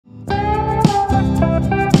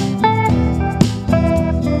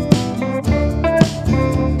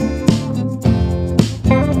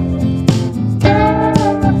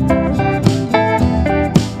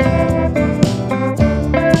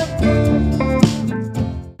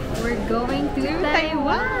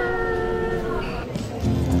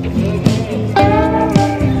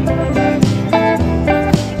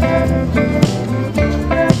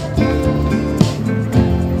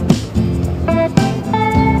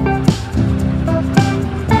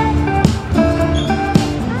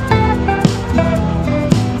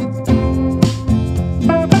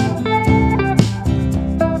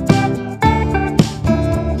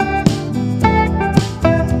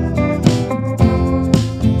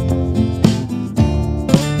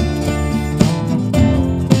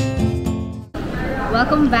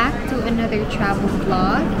back to another travel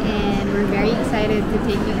vlog, and we're very excited to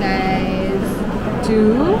take you guys to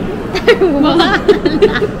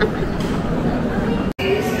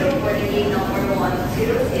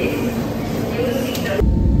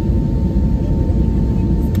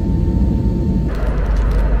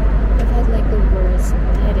I've had like the worst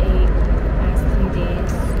headache the past few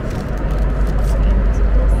days.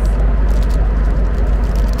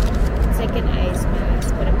 It's like an ice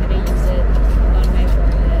mask, but I'm gonna use it on my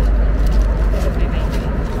forehead because of my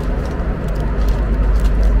migraine.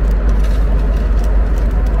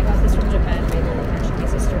 I got this from Japan, by the way. Actually, my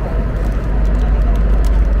sister got it.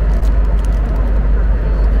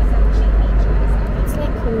 It's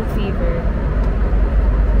like cold fever.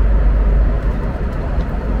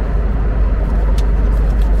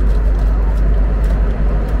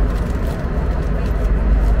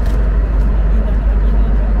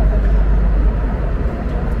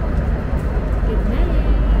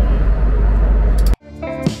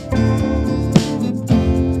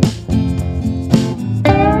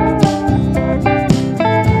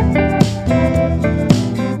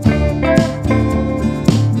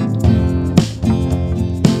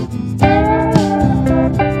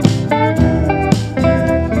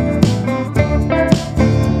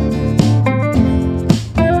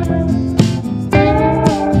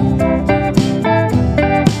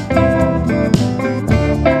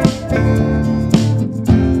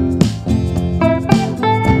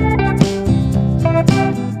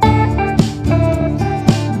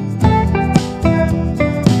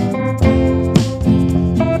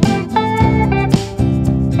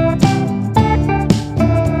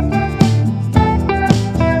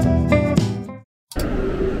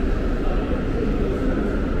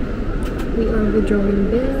 We are withdrawing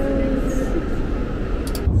bills.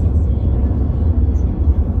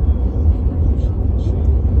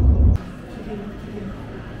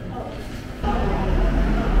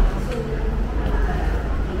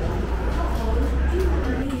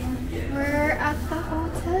 We're at the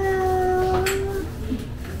hotel.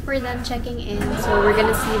 We're done checking in, so we're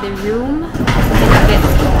gonna see the room.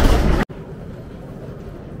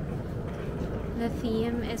 The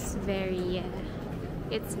theme is very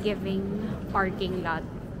it's giving parking lot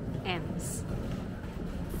M's.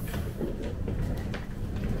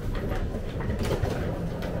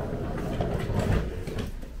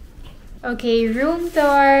 Okay, room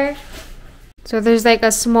tour. So there's like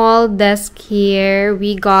a small desk here.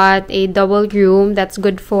 We got a double room that's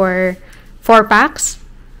good for 4 packs.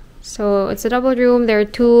 So it's a double room. There are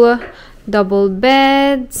 2 double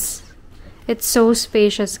beds. It's so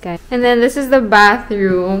spacious, guys. And then this is the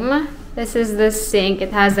bathroom. This is the sink.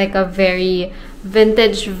 It has like a very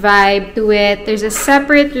vintage vibe to it. There's a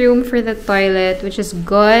separate room for the toilet, which is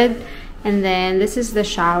good. And then this is the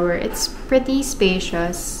shower. It's pretty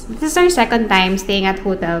spacious. This is our second time staying at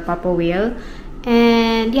Hotel Papa Whale.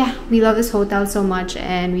 And yeah, we love this hotel so much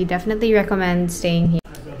and we definitely recommend staying here.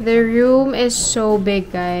 The room is so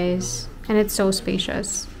big, guys. And it's so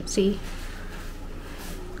spacious. See?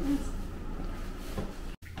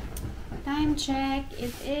 Time check.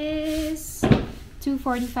 It is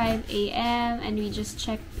 2:45 a.m. and we just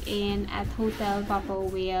checked in at Hotel Papa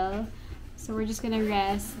Whale. So we're just gonna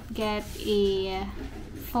rest, get a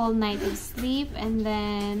full night of sleep, and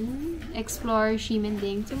then explore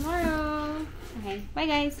Ximending tomorrow. Okay, bye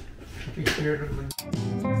guys!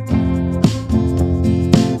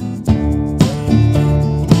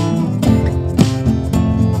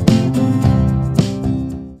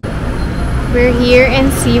 We're here in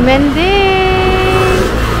Ximending.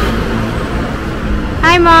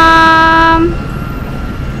 Hi, Mom.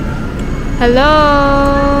 Hello.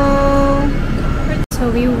 So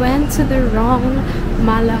we went to the wrong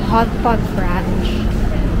Mala Hotpot branch.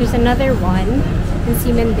 There's another one in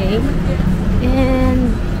Ximending,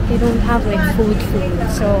 and they don't have like food.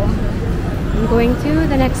 So I'm going to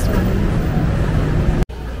the next one.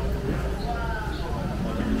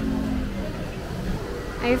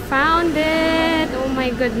 I found it! Oh my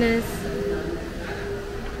goodness.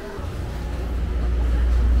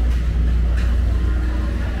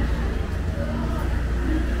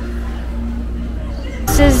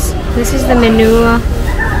 This is the menu.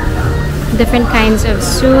 Different kinds of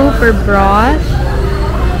soup or broth.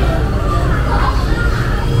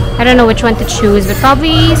 I don't know which one to choose, but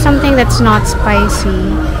probably something that's not spicy.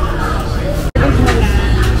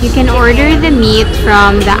 You can order the meat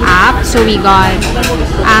from the app. So we got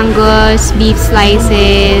Angus, beef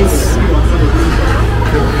slices,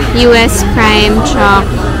 US prime chuck.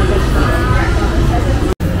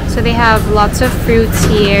 So they have lots of fruits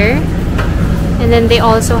here. And then they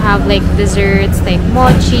also have like desserts like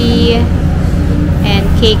mochi, and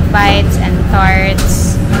cake bites and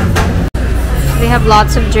tarts. They have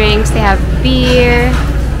lots of drinks. They have beer,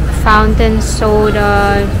 fountain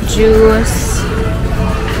soda, juice,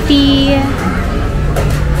 tea,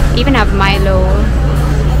 even have Milo.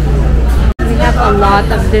 We have a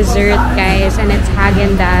lot of dessert, guys, and it's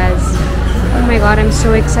Haagen-Dazs. Oh my god, I'm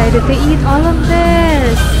so excited to eat all of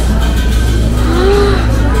this.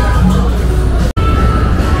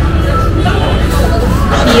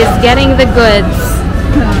 She is getting the goods.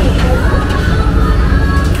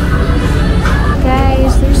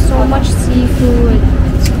 Guys, there's so much seafood.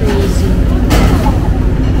 It's crazy.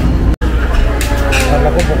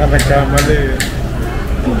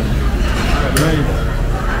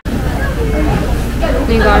 Oh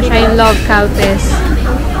my gosh, I love Calpis.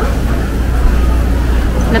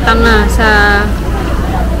 Natanga sa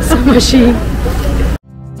machine.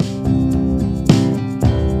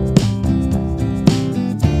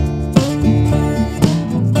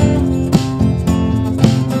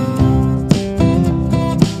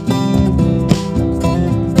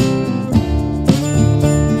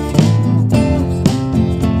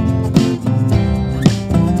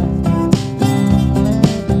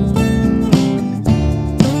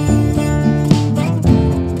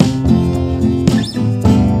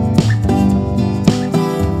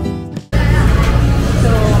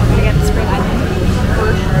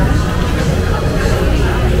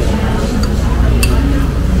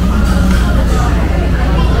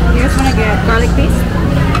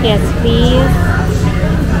 Yes, please.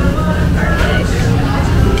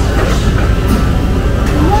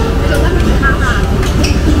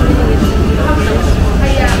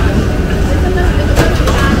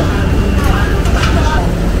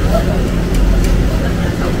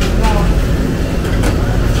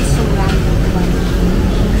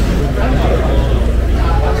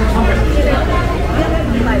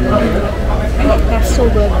 That's so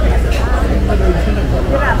good. What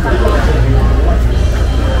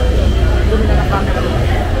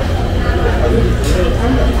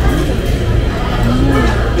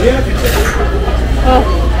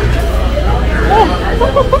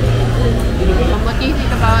do you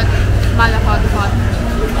think about Hotpot?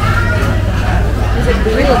 Is it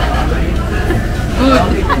grilled?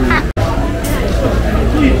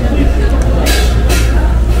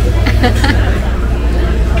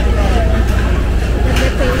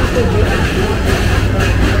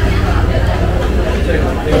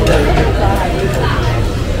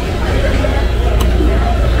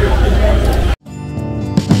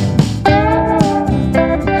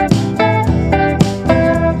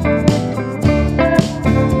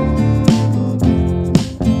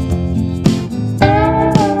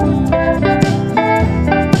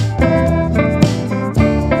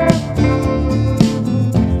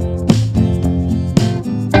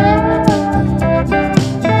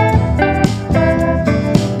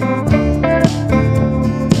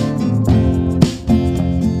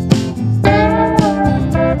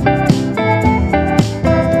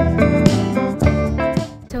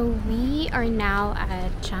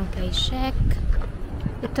 Shek.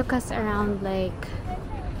 It took us around like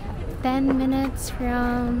 10 minutes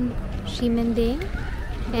from Ximending,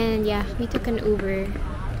 and yeah, we took an Uber.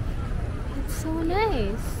 It's so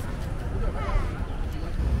nice.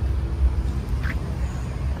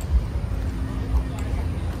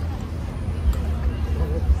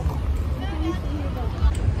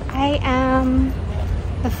 I am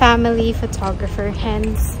the family photographer,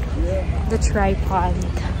 hence the tripod.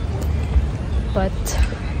 But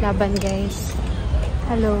laban, guys.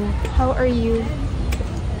 Hello, how are you?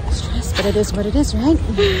 Stressed, but it is what it is, right?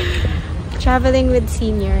 Traveling with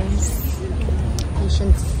seniors.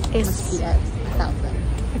 Patience must be at 1,000.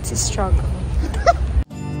 It's a struggle.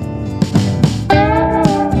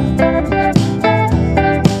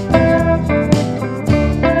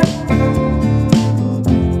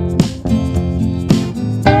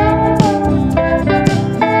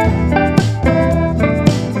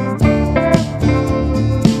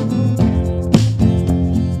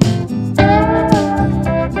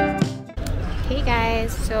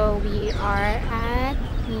 So we are at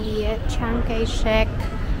the Shek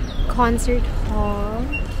concert hall.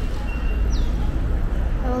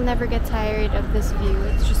 I will never get tired of this view.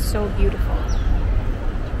 It's just so beautiful.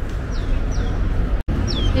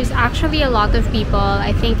 There's actually a lot of people.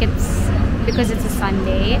 I think it's because it's a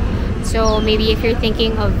Sunday. So maybe if you're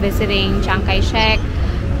thinking of visiting Shek,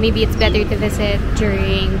 maybe it's better to visit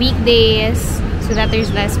during weekdays, so that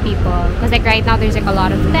there's less people, because like right now there's like a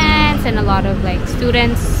lot of tents and a lot of like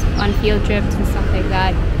students on field trips and stuff like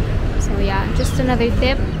that. So yeah, just another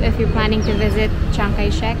tip if you're planning to visit Chiang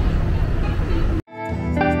Shek.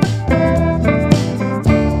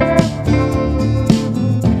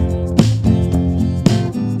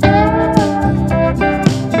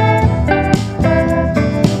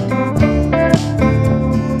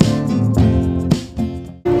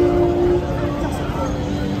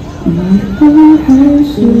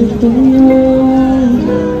 This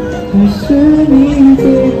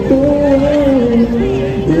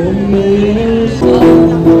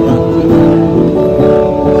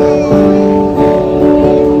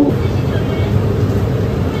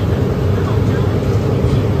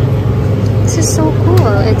is so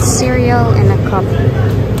cool. It's cereal in a cup.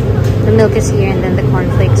 The milk is here and then the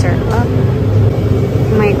cornflakes are up.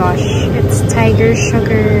 Oh my gosh, it's tiger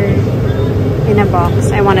sugar in a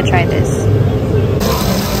box. I want to try this.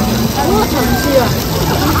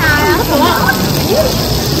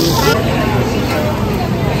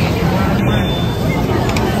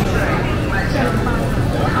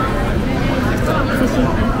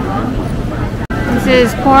 This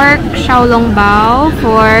is pork xiaolong bao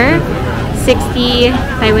for 60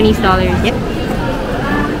 Taiwanese dollars. Yep.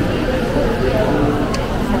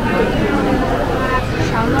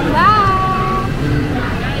 Xiaolong bao.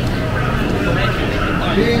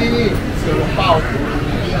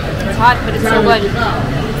 It's hot, but it's so good.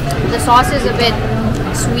 The sauce is a bit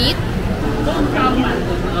sweet.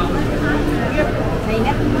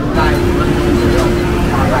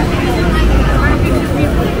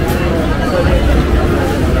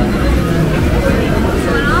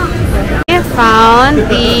 I found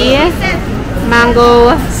the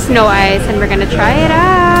mango snow ice and we're gonna try it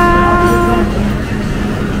out.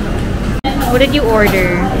 What did you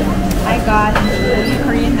order? I got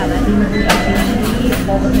Korean melon and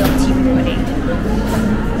bowl of milk tea pudding.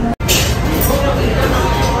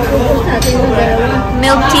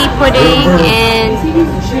 Milk tea pudding and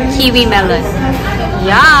kiwi melon.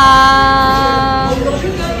 Yum!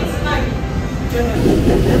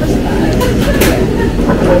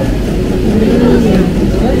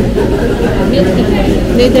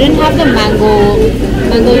 They didn't have the mango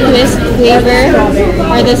twist flavor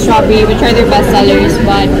or the strawberry, which are their best sellers,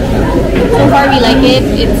 but so far we like it.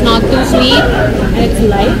 It's not too sweet and it's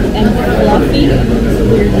light and fluffy.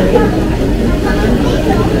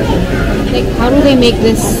 Like, how do they make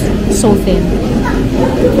this so thin?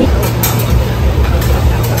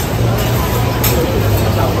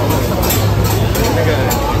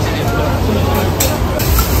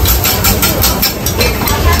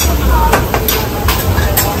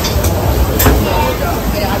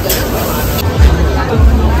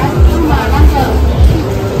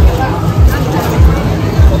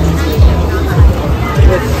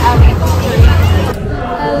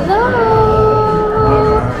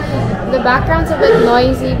 Background's a bit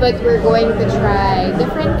noisy, but we're going to try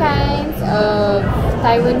different kinds of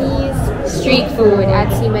Taiwanese street food at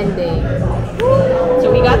Ximending.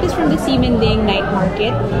 So we got this from the Ximending night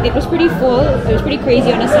market. It was pretty full. It was pretty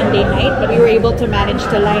crazy on a Sunday night, but we were able to manage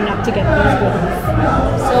to line up to get these goodies.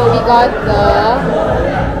 So we got the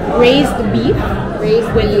raised beef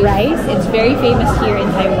with rice. It's very famous here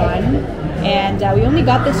in Taiwan. And we only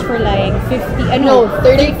got this for like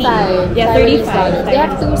 35. Yeah, $35. They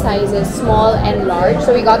have two sizes, small and large.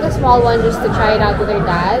 So we got the small one just to try it out with our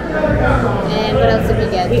dad. And what else did we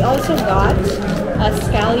get? We also got a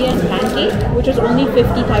scallion pancake, which was only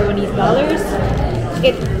 50 Taiwanese dollars.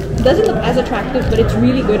 It doesn't look as attractive, but it's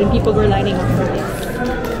really good and people were lining up for it.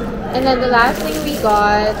 And then the last thing we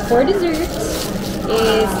got for desserts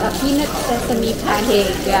is a peanut sesame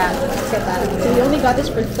pancake. Yeah, let's get that. So we only got this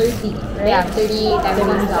for 30, right? Yeah, $30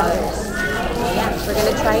 Taiwanese. Yeah, we're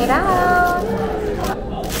gonna try it out.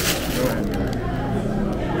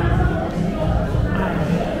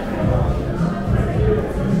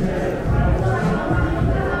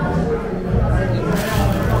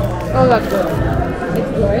 Oh, that's good.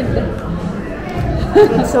 It's good.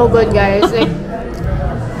 It's so good, guys. Like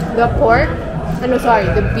the pork,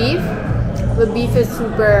 the beef. The beef is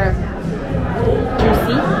super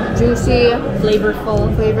juicy, flavorful,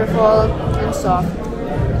 and soft.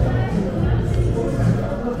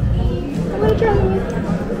 I'm gonna try it.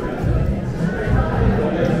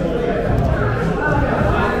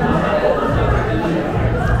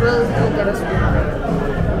 We'll get a spoon.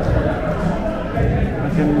 I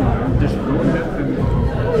can just ruin it and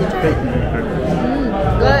take it.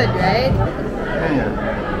 Good, right? Yeah.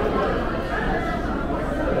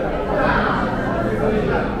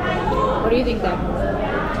 What do you think, then?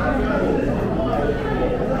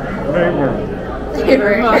 Very warm.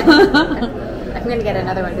 I'm gonna get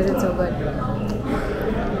another one because it's so good.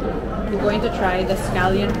 I'm going to try the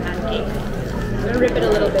scallion pancake. I'm gonna rip it a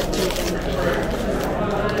little bit so you can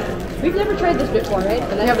actually. We've never tried this before, right?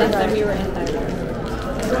 But that's the last time we were in Taiwan.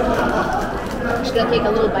 I'm just gonna take a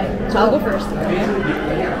little bite. So I'll go first.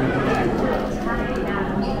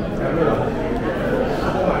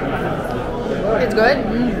 It's good?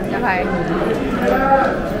 Okay.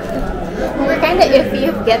 We were kind of iffy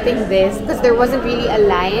of getting this because there wasn't really a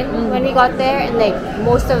line when we got there, and like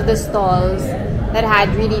most of the stalls that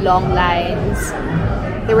had really long lines,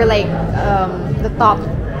 they were like the top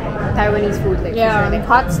Taiwanese food, like like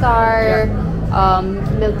Hot Star,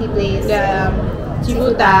 Milky Place,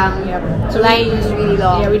 Seafoodang. Yeah. So the line was really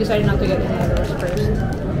long. Yeah, we decided not to get any of those first.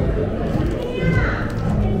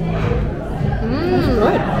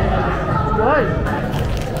 Good.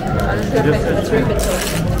 Good. Let's rip it.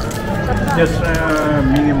 Just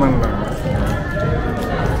minimal lang.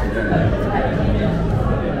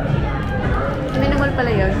 Minimal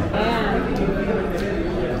pala yun. And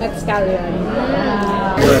next scallion.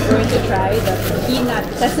 We're going to try the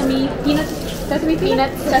sesame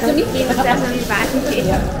pancake.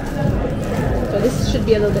 Yeah. So this should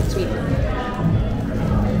be a little bit sweet.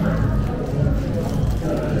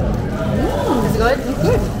 It's good? It's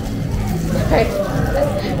good. Okay.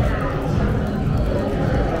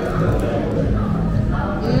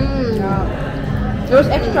 It was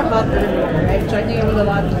extra hot earlier, right? So I think it was a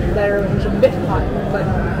lot better. It was a bit hot, but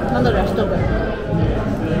nonetheless still good.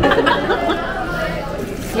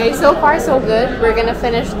 Okay, so far so good. We're gonna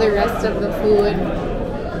finish the rest of the food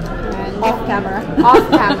Off camera. off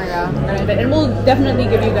camera. And we'll definitely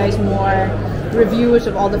give you guys more reviews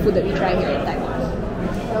of all the food that we try here in Taiwan.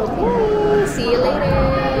 Okay, see you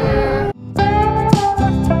later.